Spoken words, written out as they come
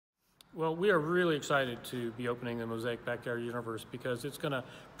Well, we are really excited to be opening the Mosaic Backyard Universe because it's going to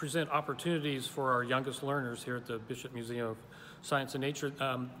present opportunities for our youngest learners here at the Bishop Museum of Science and Nature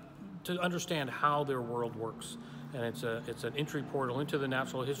to understand how their world works. And it's an entry portal into the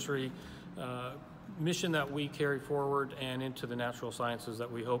natural history mission that we carry forward and into the natural sciences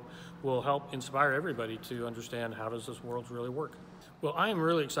that we hope will help inspire everybody to understand how does this world really work. Well, I am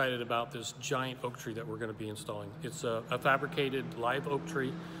really excited about this giant oak tree that we're going to be installing. It's a fabricated live oak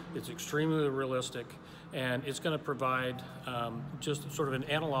tree. It's extremely realistic, and it's going to provide just sort of an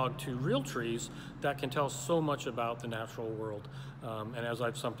analog to real trees that can tell so much about the natural world. And as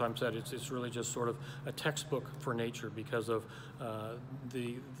I've sometimes said, it's really just sort of a textbook for nature because of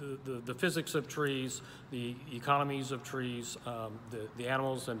the physics of trees, the economies of trees, the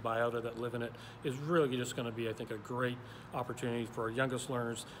animals and biota that live in it is really just going to be, I think, a great opportunity for our youngest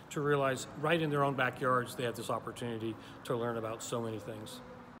learners to realize right in their own backyards they have this opportunity to learn about so many things.